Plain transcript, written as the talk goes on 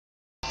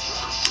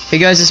Hey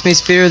guys, it's me,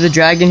 Speeder the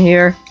Dragon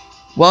here.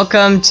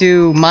 Welcome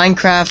to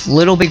Minecraft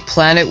Little Big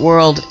Planet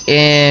World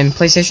in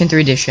PlayStation 3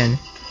 Edition.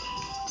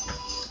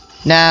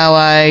 Now,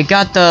 I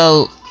have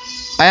the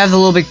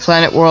Little Big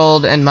Planet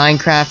World and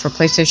Minecraft for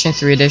PlayStation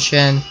 3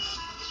 Edition.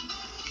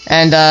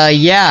 And,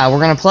 yeah, we're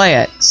gonna play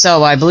it.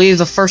 So, I believe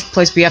the first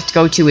place we have to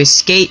go to is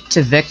Skate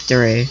to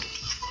Victory.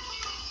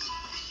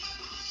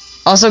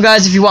 Also,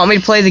 guys, if you want me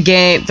to play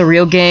the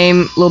real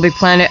game, Little Big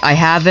Planet, I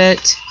have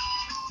it.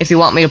 If you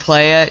want me to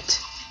play it.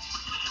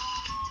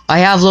 I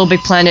have Little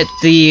Big Planet,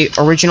 the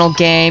original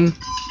game.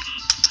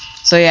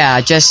 So yeah,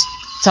 just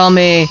tell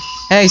me,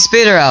 hey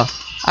Speedero,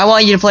 I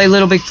want you to play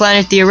Little Big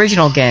Planet, the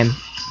original game.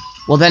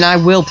 Well then I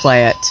will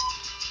play it.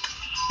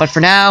 But for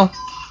now,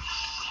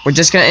 we're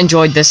just gonna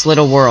enjoy this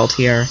little world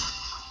here.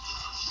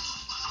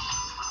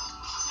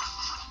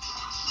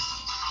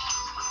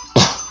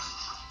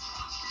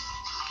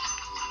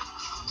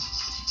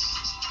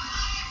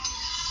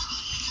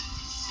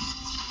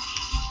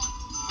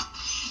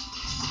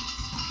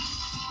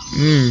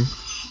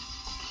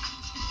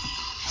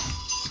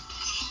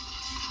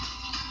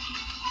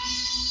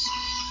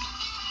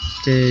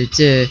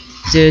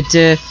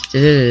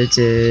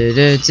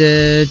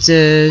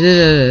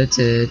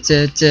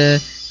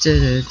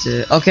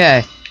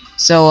 Okay,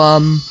 so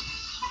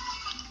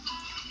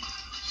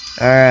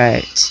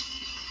alright.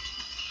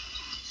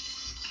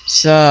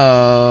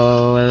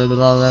 So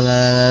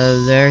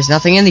there's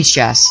nothing in these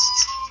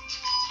chests.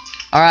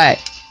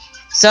 Alright.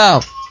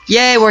 So,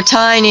 yay, we're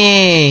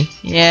tiny!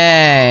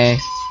 Yay.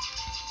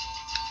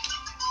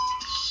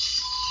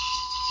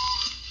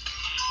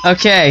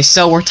 Okay,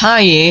 so we're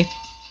tiny.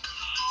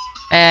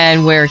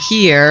 And we're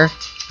here.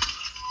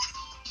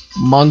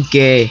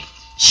 Monkey.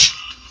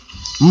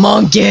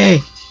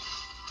 Monkey!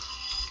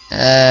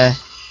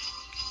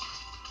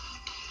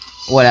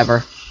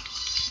 Whatever.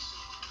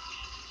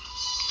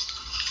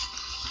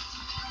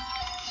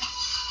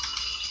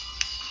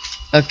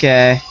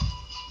 Okay.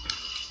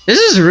 This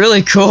is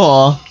really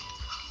cool.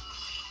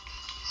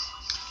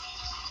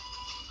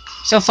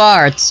 So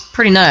far, it's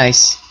pretty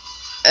nice.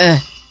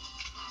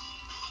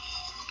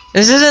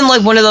 This isn't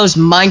like one of those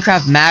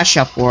Minecraft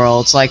mashup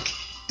worlds, like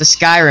the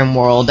Skyrim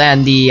world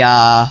and the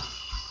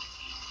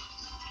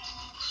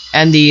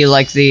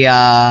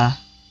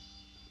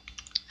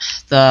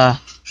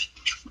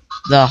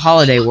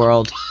holiday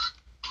world.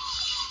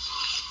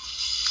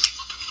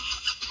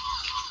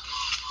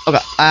 Okay,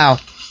 ow.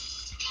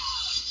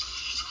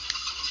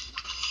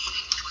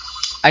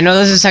 I know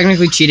this is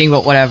technically cheating,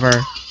 but whatever.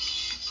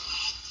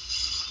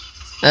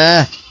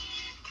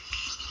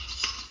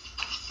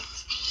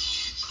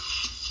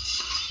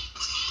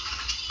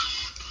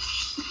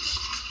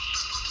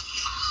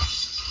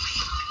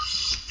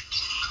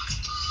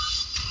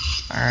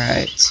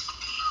 Alright.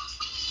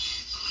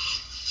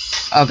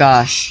 Oh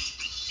gosh.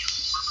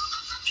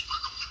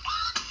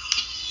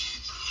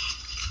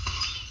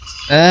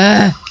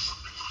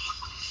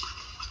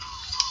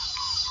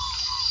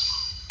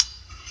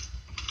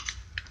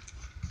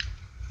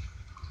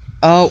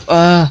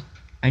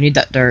 I need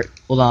that dirt.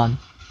 Hold on.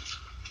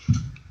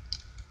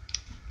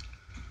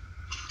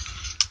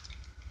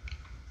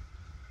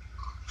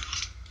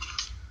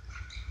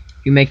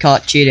 You may call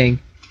it cheating.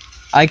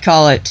 I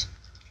call it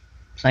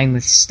playing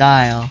with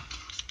style.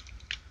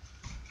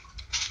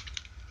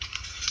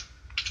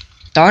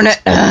 Darn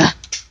it!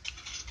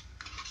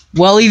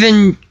 Well,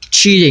 even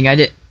cheating,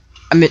 I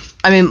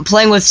mean,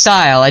 playing with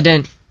style, I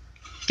didn't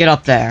get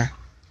up there.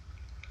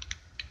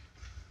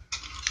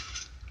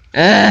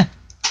 I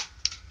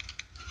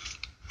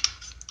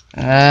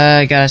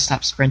gotta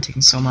stop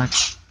sprinting so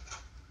much.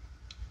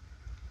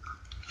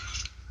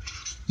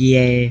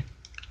 Yay.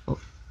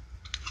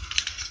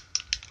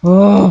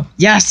 Oh,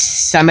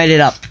 yes! I made it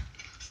up.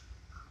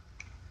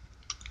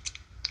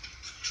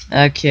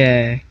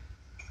 Okay.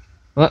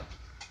 What?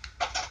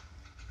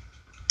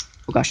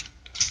 Oh gosh.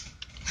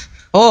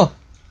 Oh!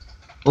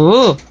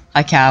 Oh!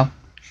 Hi, cow.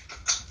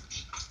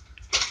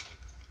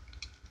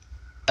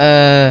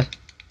 I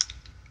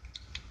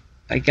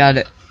got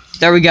it.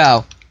 There we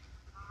go.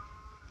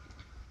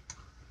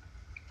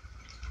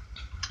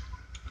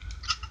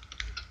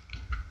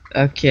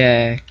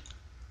 Okay.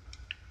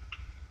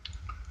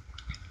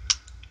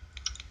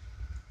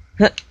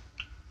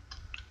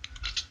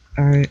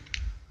 Alright.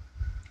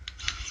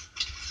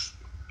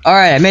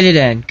 Alright, I made it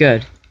in.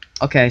 Good.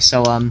 Okay,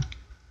 so,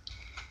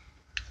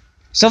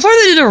 so far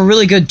they did a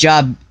really good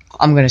job.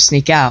 I'm gonna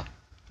sneak out.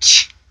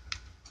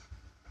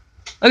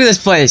 Look at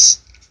this place.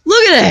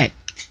 Look at it!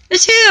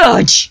 It's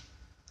huge!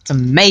 It's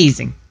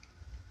amazing.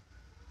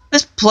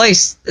 This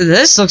place,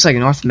 this looks like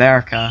North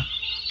America.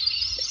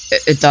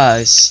 It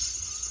does.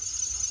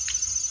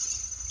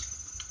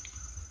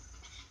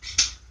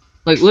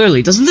 Like,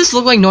 literally, doesn't this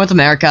look like North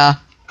America?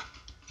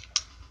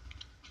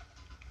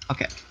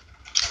 Okay.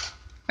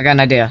 I got an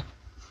idea.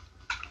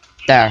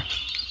 There.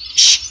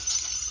 Shh.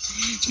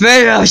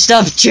 Speedo,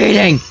 stop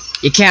cheating!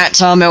 You can't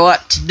tell me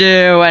what to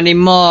do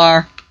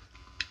anymore.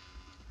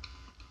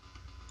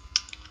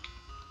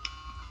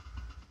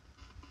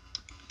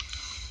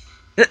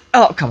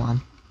 Oh, come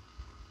on.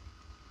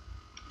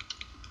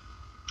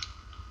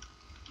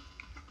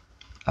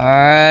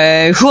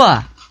 Alright,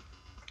 hua!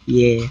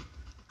 Yeah.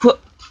 Hua!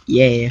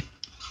 Yeah.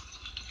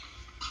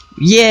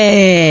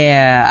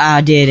 Yeah!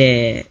 I did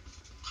it!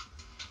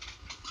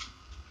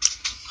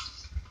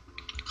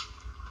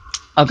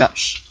 Oh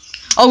gosh.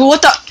 Oh,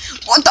 what the?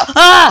 What the?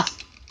 Ah!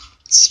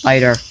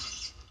 Spider.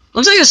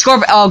 Looks like a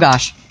scorpion. Oh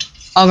gosh.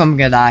 Oh, I'm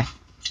gonna die.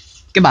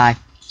 Goodbye.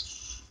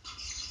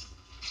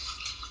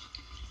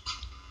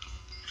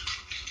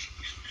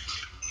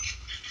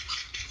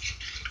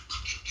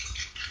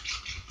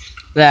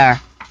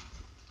 There.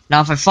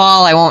 Now if I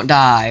fall, I won't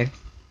die.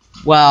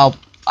 Well,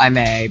 I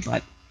may,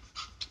 but...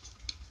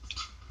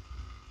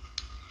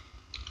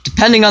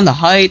 depending on the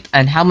height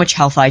and how much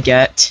health I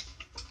get...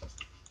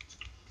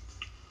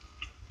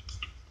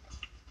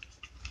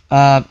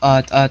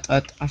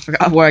 I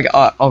forgot where I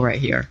got... oh, right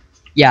here.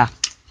 Yeah.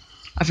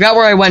 I forgot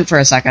where I went for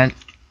a second.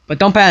 But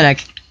don't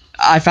panic.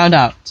 I found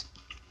out.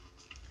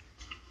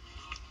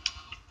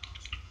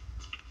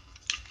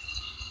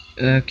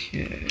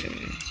 Okay...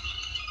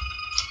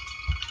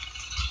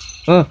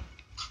 oh.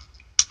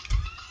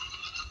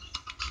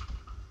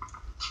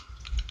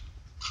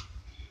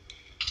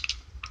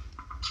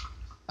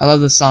 I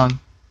love this song.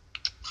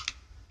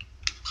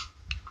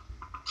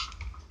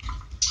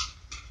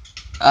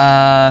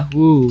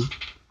 Woo.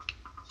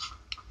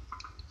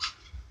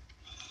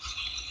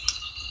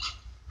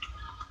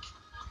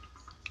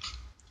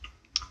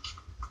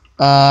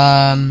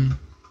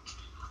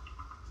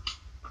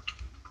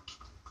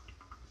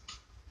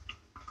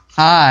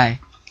 Hi.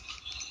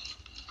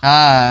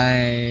 Hi.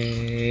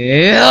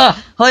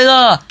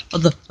 Hola! Oh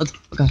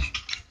gosh.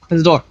 Open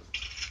the door.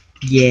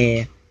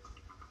 Yeah.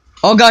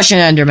 Oh gosh,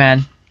 an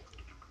Enderman.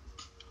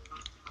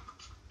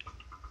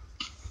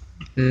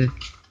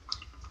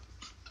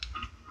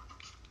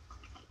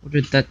 What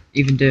did that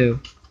even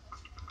do?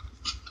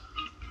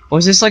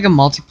 Was this like a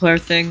multiplayer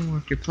thing? Or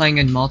if you're playing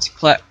in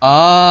multiplayer?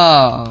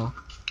 Oh.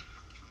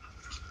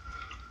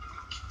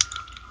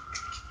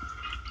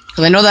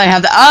 Cause I know that I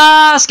have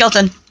the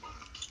skeleton.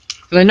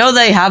 Cause I know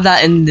they have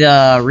that in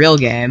the real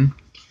game.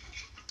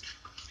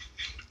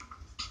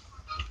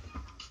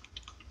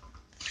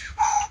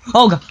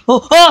 Oh god!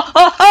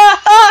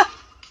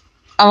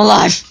 I'm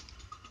alive.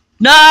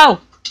 No,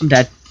 I'm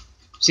dead.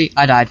 See,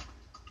 I died.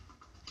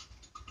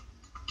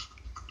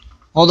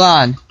 Hold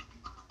on.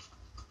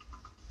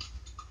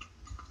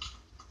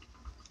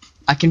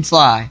 I can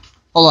fly.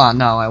 Hold on,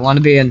 no, I want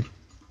to be in...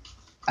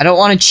 I don't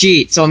want to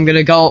cheat, so I'm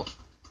gonna go...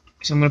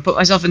 so I'm gonna put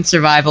myself in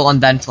survival and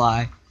then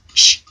fly.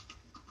 Shh.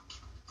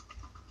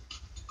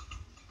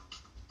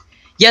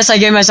 Yes, I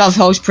gave myself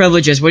host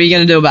privileges. What are you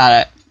gonna do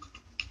about it?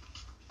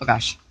 Oh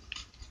gosh.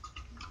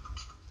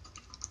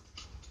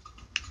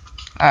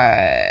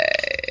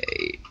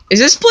 Alright. Is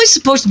this place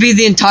supposed to be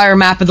the entire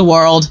map of the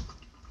world?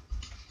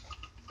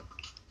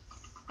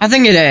 I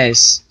think it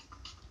is.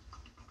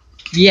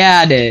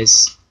 Yeah, it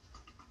is.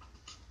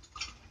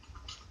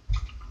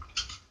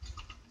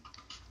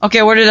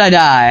 Okay, where did I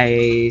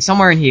die?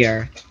 Somewhere in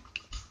here.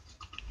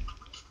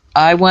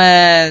 I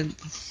went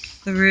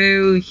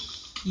through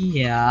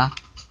here.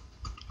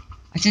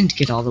 I didn't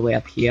get all the way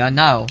up here,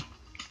 no.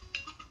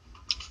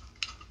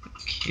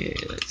 Okay,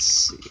 let's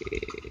see.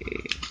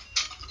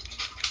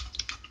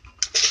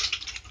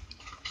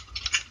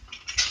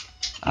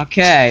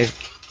 Okay,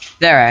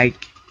 there, I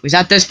was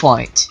at this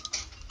point.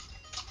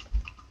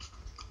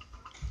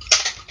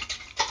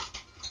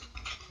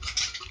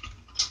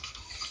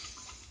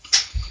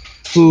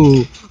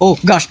 Ooh, oh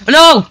gosh,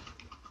 no!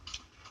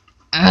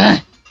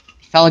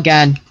 Fell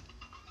again.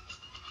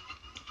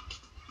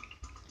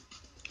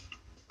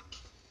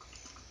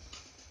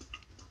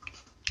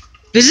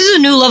 This is a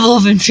new level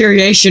of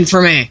infuriation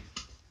for me.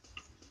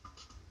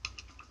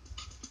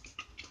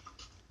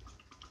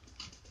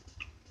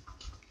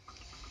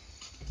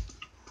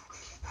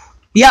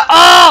 Yeah,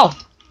 oh!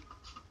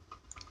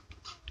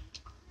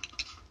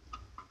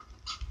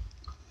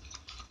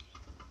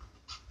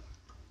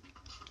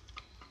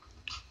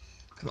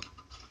 Come on.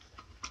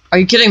 Are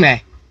you kidding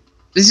me?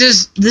 This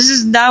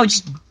is now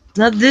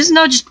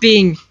just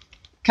being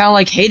kind of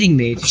like hating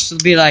me. Just to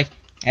be like,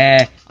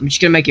 I'm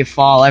just gonna make you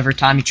fall every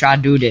time you try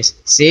to do this.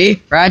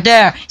 See? Right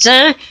there.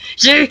 See?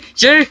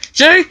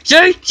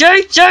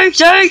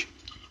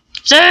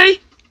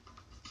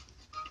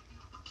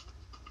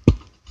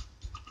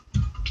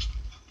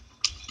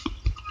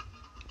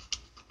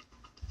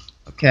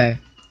 Okay.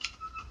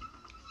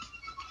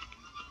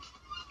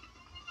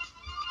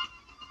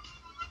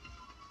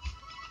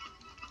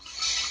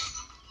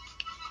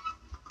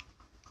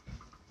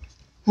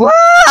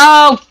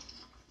 Whoa!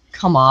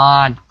 Come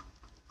on.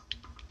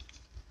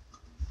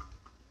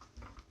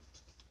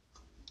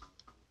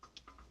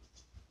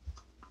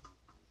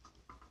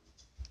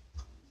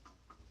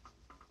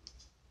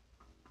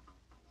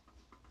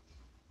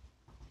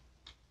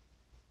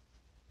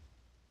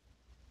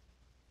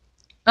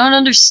 I don't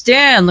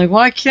understand. Like,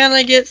 why can't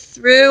I get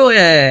through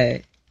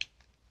it?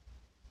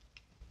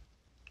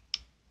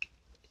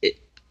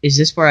 Is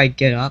this where I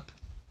get up?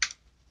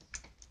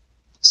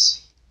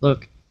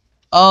 Look.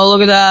 Oh,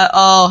 look at that.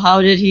 Oh,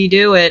 how did he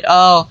do it?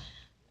 Oh,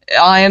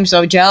 I am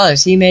so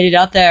jealous. He made it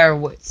up there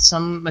with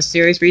some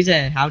mysterious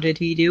reason. How did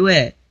he do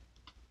it?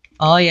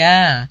 Oh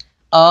yeah.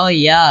 Oh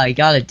yeah, I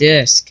got a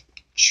disc.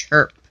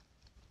 Chirp.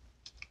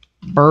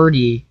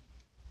 Birdie.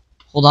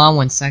 Hold on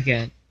 1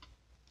 second.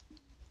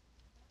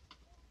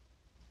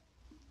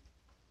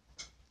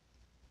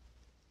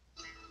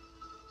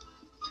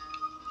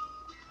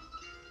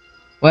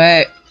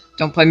 Wait,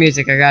 don't play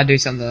music, I gotta do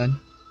something.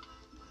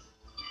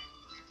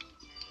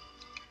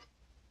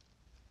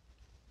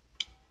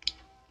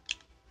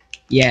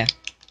 Yeah.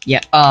 Yeah,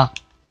 oh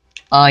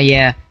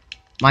yeah.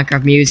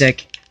 Minecraft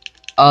music.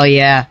 Oh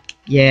yeah.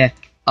 Yeah.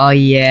 Oh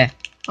yeah.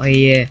 Oh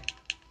yeah.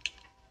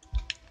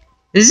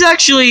 This is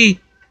actually...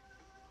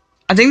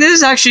 I think this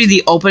is actually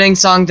the opening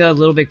song to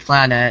Little Big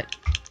Planet.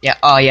 Yeah,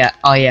 oh yeah,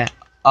 oh yeah.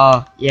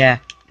 Oh yeah.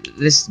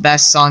 This is the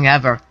best song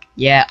ever.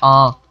 Yeah,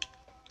 oh.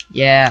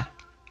 Yeah.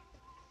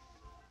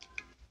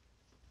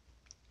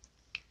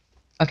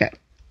 Okay.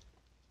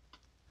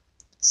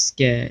 Let's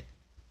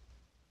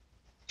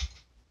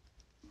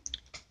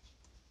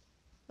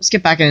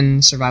get back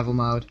in survival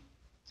mode.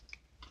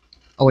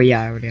 Oh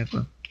yeah, I already have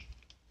one.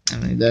 I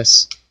don't need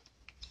this.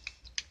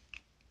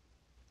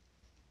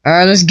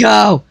 Alright, let's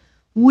go!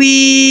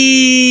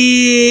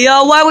 Wee!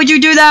 Oh, why would you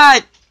do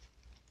that?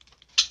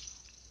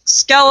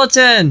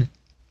 Skeleton!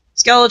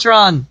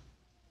 Skeletron!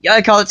 Yeah,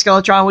 I call it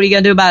Skeletron. What are you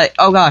gonna do about it?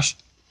 Oh gosh.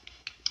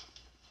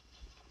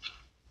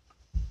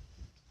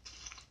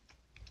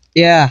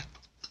 Yeah.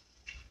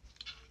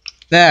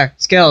 There.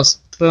 Skills.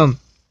 Boom.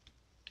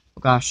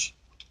 Oh gosh.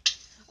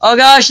 Oh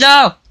gosh,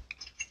 no!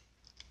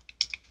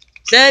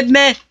 Save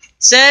me!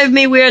 Save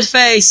me, weird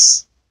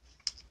face!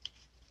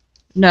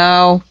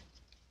 No.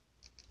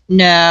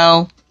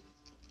 No.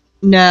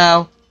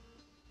 No.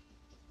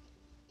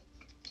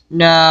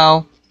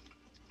 No.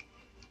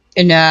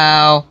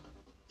 No.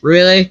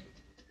 Really?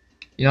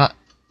 You know what?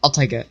 I'll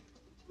take it.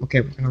 Okay,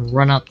 we're gonna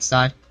run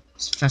outside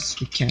as fast as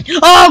we can.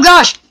 Oh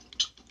gosh!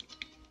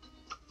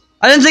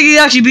 I didn't think he'd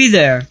actually be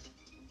there.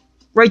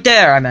 Right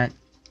there, I meant.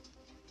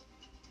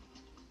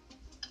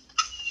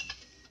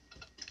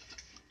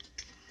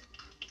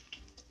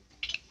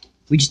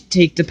 We just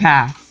take the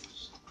path.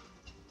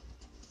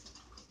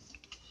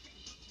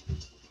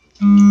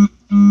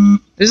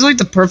 This is like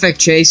the perfect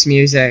chase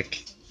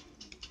music.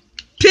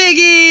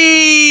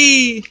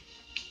 Piggy!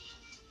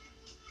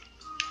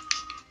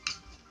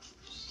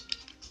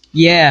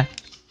 Yeah.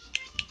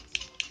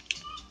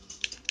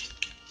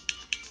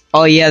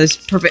 Oh yeah, this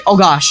is perfect. Oh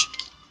gosh.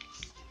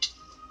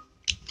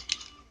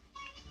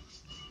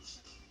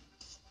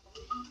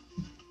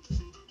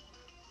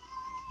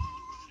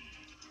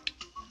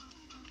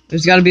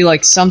 There's gotta be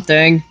like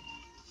something.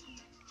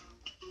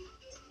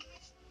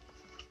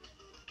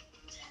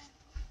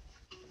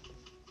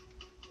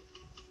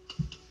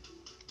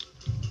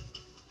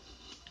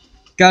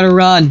 Gotta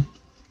run.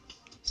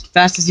 As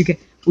fast as you can.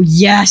 Oh,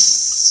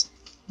 yes!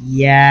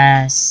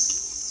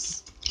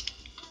 Yes.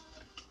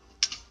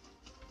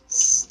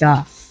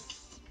 Stuff.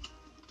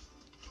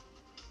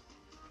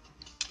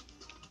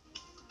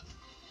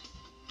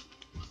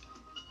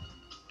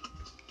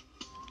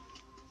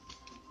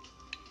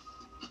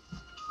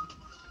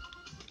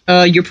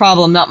 Your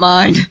problem, not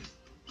mine.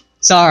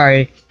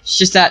 Sorry. It's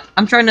just that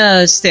I'm trying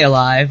to stay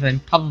alive,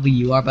 and probably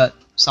you are, but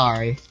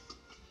sorry.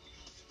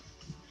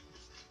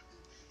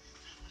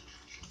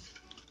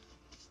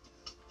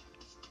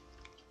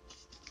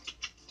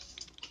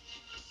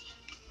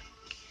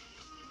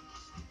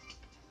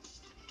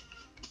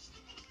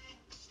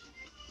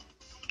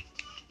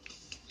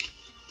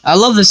 I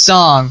love this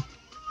song.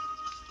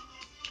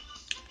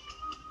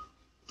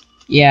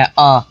 Yeah,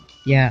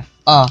 yeah,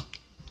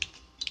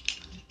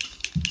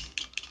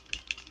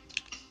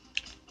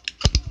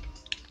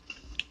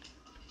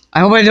 I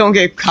hope I don't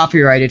get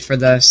copyrighted for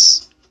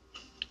this.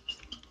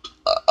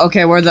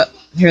 Okay, where the...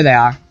 Here they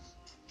are.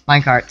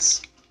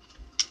 Minecarts.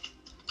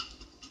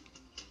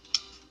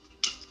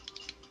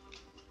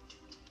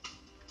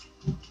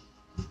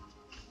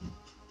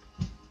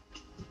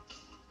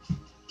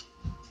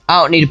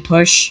 I don't need to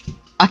push.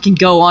 I can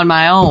go on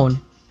my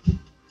own.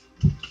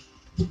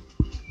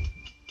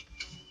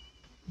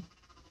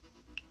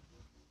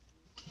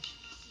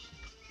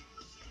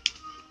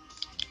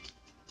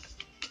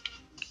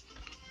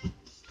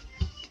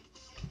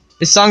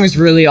 This song is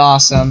really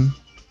awesome.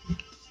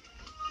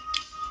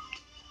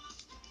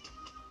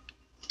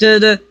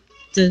 I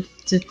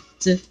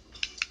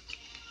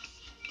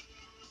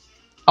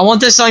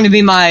want this song to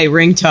be my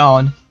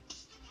ringtone.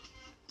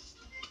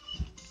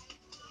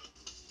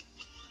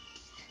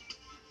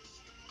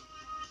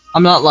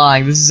 I'm not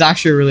lying, this is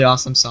actually a really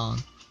awesome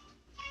song.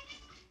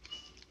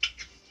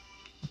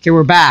 Okay,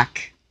 we're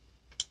back.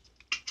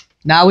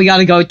 Now we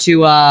gotta go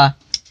to,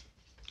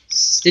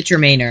 Stitcher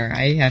Manor.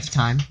 I have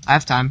time.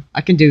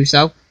 I can do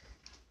so.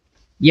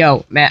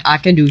 Yo, man, I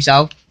can do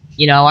so.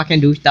 You know, I can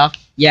do stuff.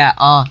 Yeah,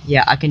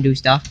 yeah, I can do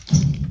stuff.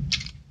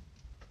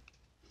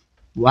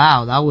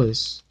 Wow, that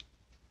was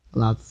a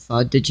loud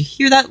thud. Did you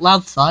hear that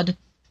loud thud?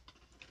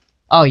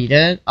 Oh, you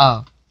did?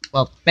 Oh,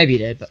 well, maybe you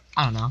did, but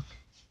I don't know.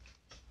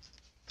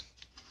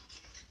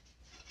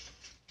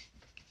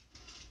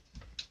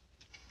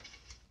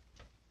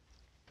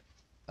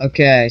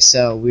 Okay,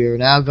 so we're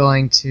now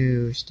going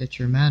to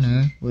Stitcher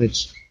Manor,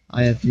 which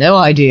I have no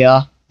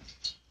idea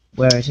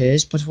where it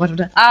is, but what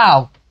would I—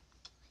 Ow!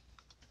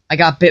 I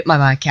got bit by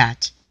my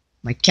cat.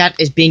 My cat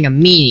is being a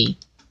meanie.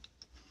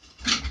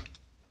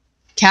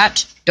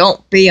 Cat,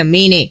 don't be a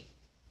meanie.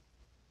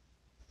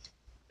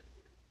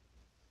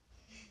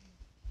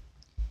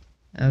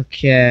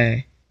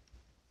 Okay.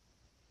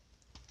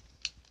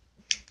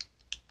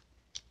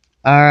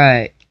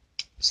 Alright.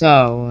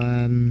 So,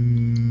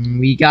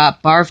 we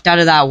got barfed out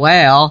of that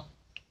whale.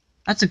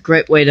 That's a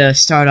great way to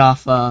start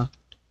off a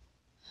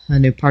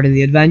new part of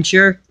the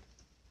adventure.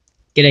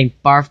 Getting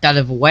barfed out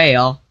of a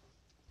whale.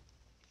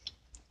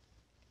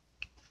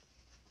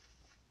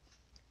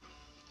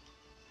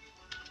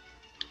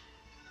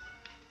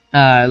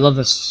 I love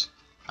this.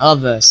 I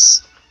love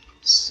this.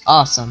 It's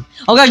awesome.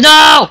 Oh god,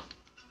 no!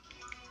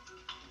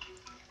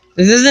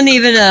 This isn't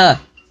even a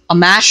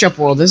mashup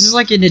world. This is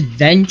like an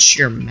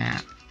adventure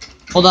map.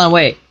 Hold on,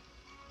 wait.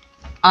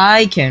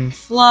 I can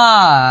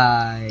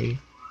fly.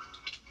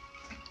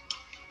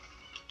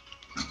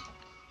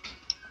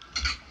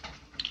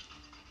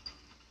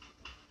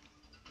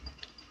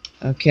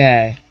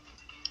 Okay.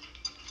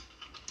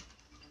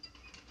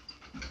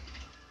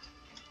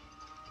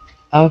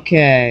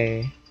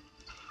 Okay.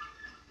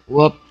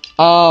 Whoop.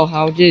 Oh,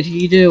 how did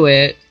he do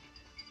it?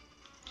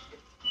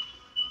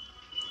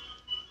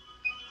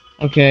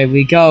 Okay,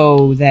 we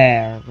go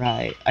there.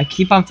 Right. I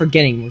keep on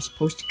forgetting. We're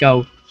supposed to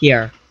go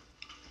here.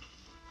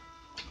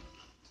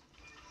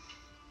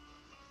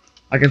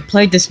 Like, I've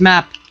played this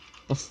map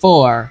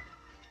before.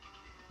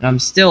 And I'm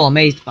still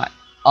amazed by—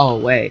 Oh,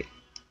 wait.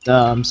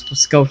 I'm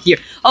supposed to go here.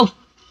 Oh!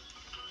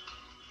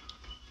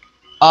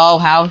 Oh,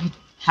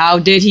 how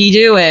did he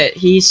do it?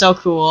 He's so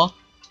cool.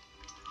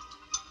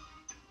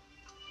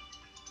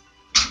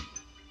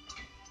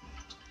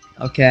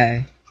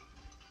 Okay.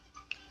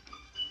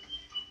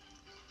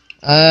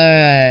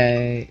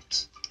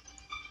 Alright.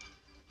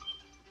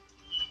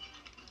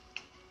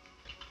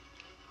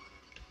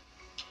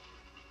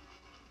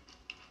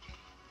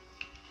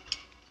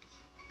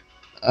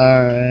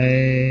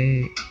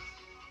 Alright.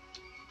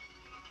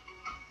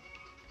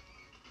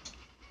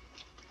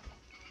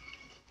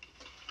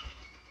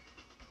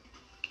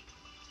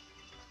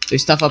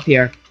 There's stuff up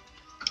here.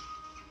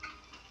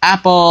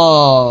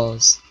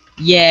 Apples!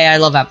 Yeah, I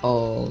love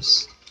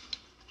apples.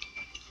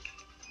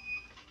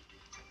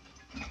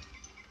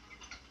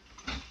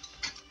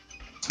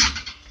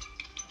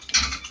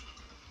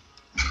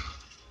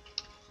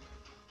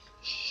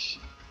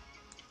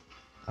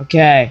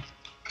 Okay.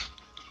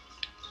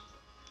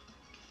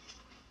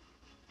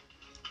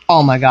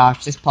 Oh my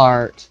gosh, this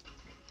part.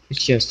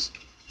 It's just...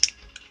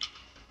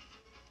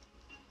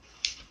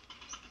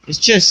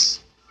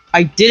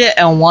 I did it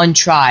in one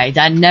try.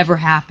 That never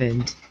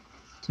happened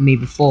to me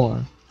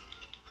before.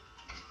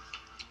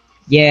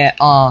 Yeah,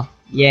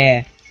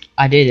 yeah.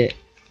 I did it.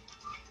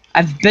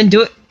 I've been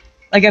doing...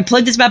 Like, I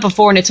played this map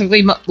before and it took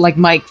me,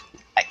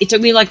 it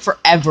took me, like,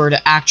 forever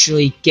to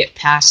actually get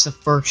past the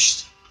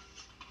first,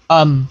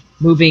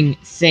 moving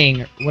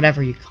thing, or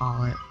whatever you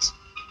call it.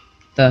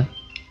 The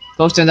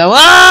ghost in the—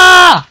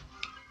 Ah!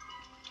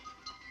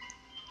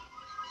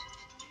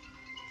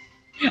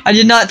 I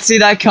did not see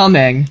that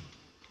coming.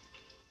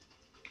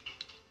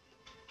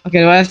 Okay,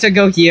 do I have to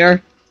go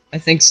here? I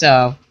think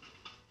so.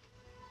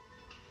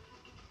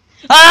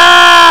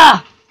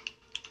 Ah!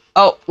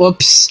 Oh,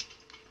 whoops.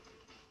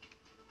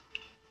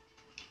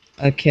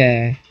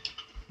 Okay.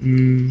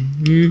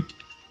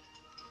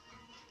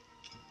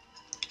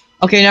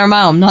 Okay, never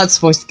mind. I'm not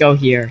supposed to go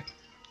here.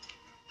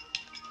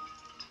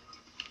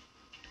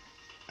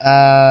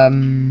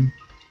 Oh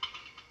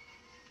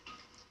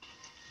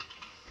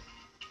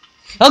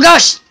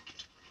gosh!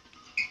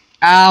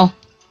 Ow.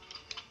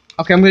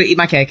 Okay, I'm gonna eat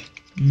my cake.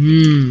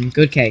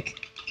 Good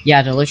cake.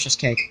 Yeah, delicious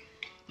cake.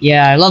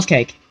 Yeah, I love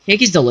cake.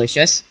 Cake is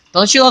delicious.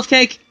 Don't you love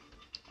cake?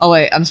 Oh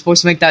wait, I'm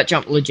supposed to make that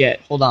jump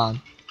legit. Hold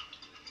on.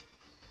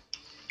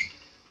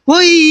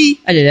 Whee!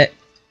 I did it.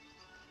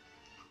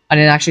 I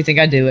didn't actually think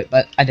I'd do it,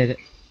 but I did it.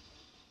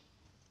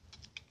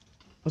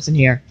 What's in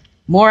here?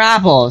 More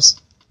apples.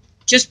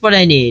 Just what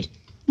I need.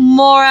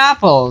 More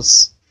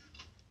apples.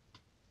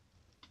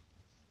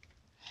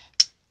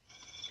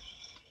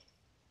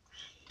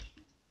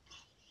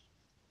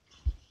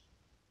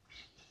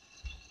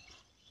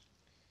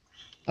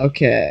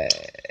 Okay.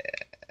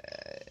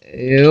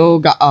 Oh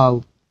god.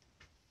 Oh.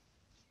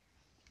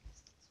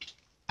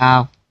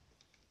 Ow.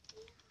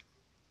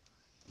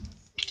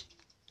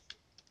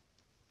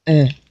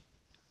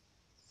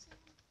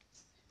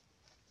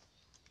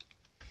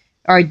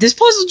 Alright, this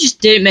puzzle just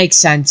didn't make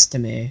sense to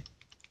me.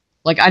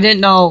 Like, I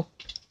didn't know...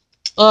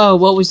 Oh,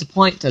 what was the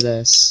point to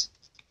this?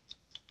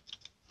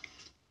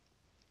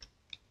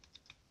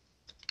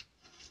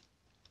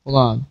 Hold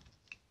on.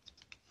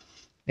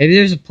 Maybe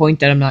there's a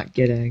point that I'm not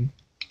getting.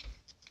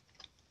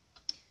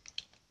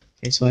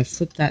 Okay, so I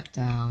flip that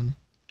down.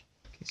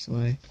 Okay, so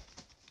I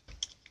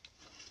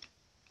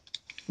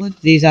flip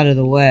these out of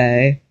the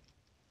way.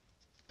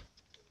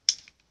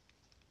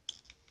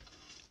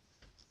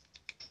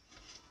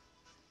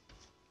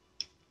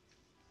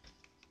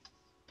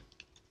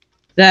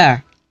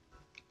 There.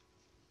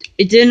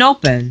 It didn't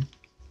open.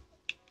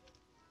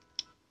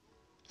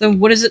 Then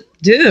what does it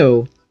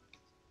do?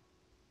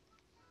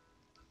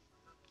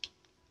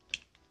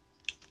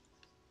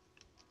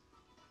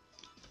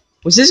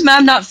 Was this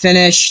map not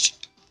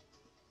finished?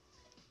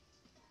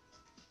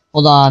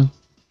 Hold on.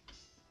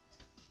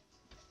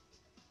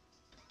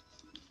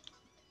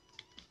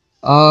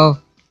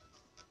 Oh.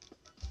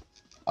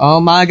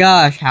 Oh my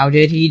gosh, how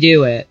did he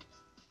do it?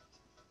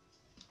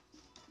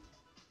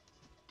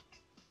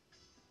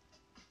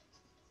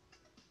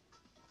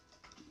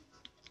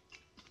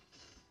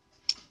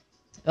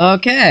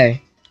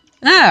 Okay.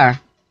 There.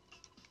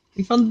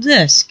 We found the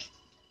disc.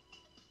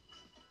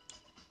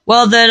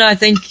 Well then, I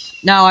think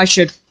now I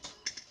should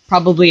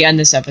probably end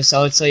this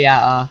episode. So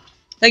yeah,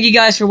 thank you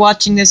guys for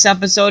watching this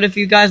episode. If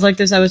you guys like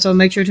this episode,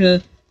 make sure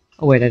to...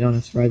 Oh wait, I don't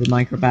have to ride the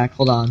Minecraft back.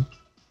 Hold on.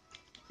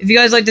 If you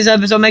guys like this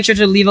episode, make sure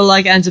to leave a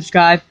like and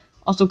subscribe.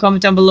 Also,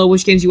 comment down below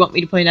which games you want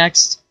me to play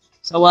next.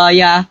 So,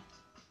 yeah.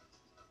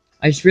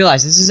 I just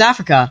realized this is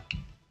Africa.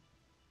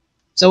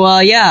 So,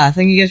 yeah.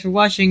 Thank you guys for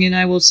watching, and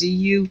I will see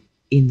you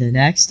in the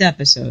next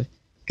episode.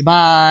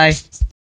 Goodbye.